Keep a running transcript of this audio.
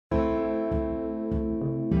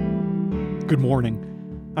Good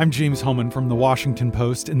morning. I'm James Hohmann from The Washington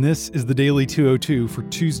Post, and this is the Daily 202 for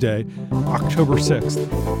Tuesday, October 6th.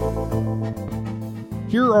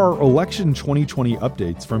 Here are election 2020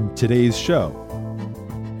 updates from today's show.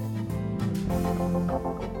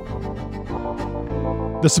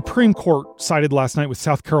 The Supreme Court sided last night with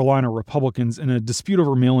South Carolina Republicans in a dispute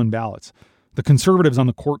over mail-in ballots. The conservatives on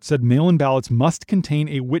the court said mail-in ballots must contain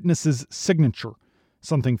a witness's signature,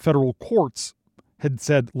 something federal courts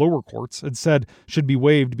lower courts had said should be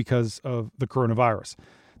waived because of the coronavirus.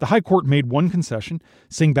 The High Court made one concession,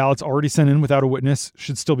 saying ballots already sent in without a witness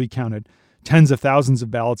should still be counted. Tens of thousands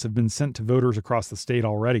of ballots have been sent to voters across the state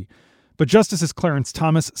already. But Justices Clarence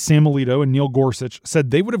Thomas, Sam Alito, and Neil Gorsuch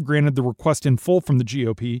said they would have granted the request in full from the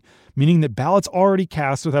GOP, meaning that ballots already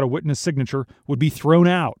cast without a witness signature would be thrown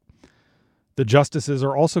out. The justices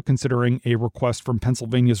are also considering a request from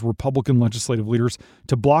Pennsylvania's Republican legislative leaders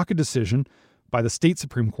to block a decision by the state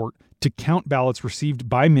Supreme Court to count ballots received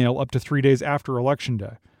by mail up to 3 days after Election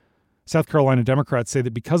Day. South Carolina Democrats say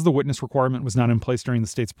that because the witness requirement was not in place during the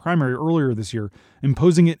state's primary earlier this year,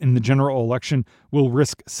 imposing it in the general election will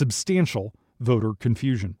risk substantial voter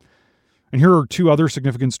confusion. And here are two other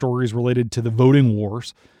significant stories related to the voting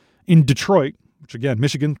wars. In Detroit, which again,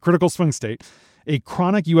 Michigan, critical swing state, a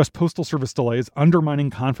chronic U.S. Postal Service delay is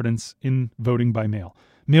undermining confidence in voting by mail.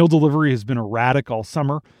 Mail delivery has been erratic all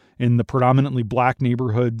summer in the predominantly black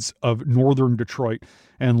neighborhoods of northern Detroit,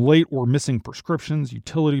 and late or missing prescriptions,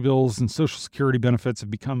 utility bills, and Social Security benefits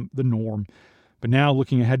have become the norm. But now,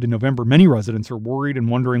 looking ahead to November, many residents are worried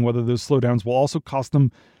and wondering whether those slowdowns will also cost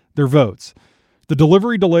them their votes. The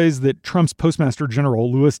delivery delays that Trump's Postmaster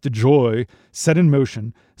General, Louis DeJoy, set in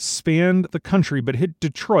motion spanned the country but hit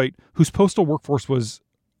Detroit, whose postal workforce was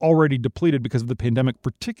already depleted because of the pandemic,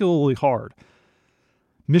 particularly hard.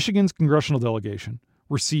 Michigan's congressional delegation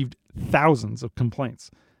received thousands of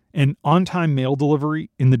complaints, and on-time mail delivery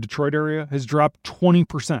in the Detroit area has dropped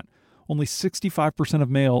 20%. Only 65% of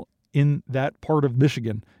mail in that part of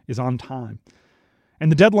Michigan is on time.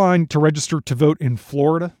 And the deadline to register to vote in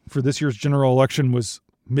Florida for this year's general election was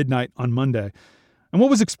midnight on Monday. And what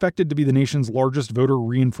was expected to be the nation's largest voter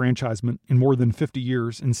reenfranchisement in more than 50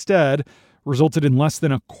 years instead resulted in less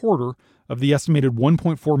than a quarter of the estimated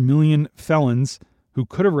 1.4 million felons who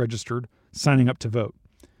could have registered signing up to vote.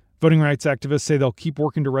 Voting rights activists say they'll keep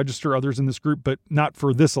working to register others in this group, but not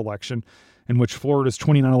for this election, in which Florida's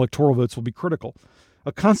 29 electoral votes will be critical.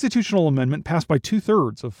 A constitutional amendment passed by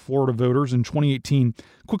 2/3 of Florida voters in 2018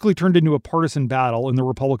 quickly turned into a partisan battle in the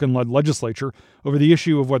Republican-led legislature over the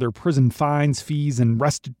issue of whether prison fines, fees, and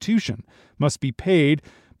restitution must be paid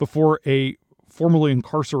before a formerly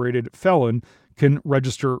incarcerated felon can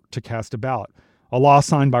register to cast a ballot. A law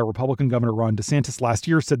signed by Republican Governor Ron DeSantis last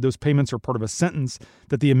year said those payments are part of a sentence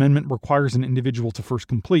that the amendment requires an individual to first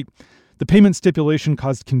complete. The payment stipulation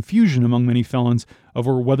caused confusion among many felons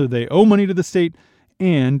over whether they owe money to the state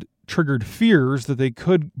and triggered fears that they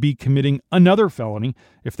could be committing another felony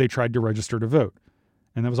if they tried to register to vote.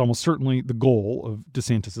 And that was almost certainly the goal of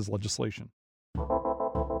DeSantis' legislation.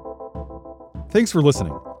 Thanks for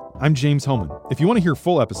listening. I'm James Hohmann. If you want to hear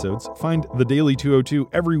full episodes, find The Daily 202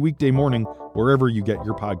 every weekday morning wherever you get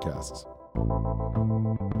your podcasts.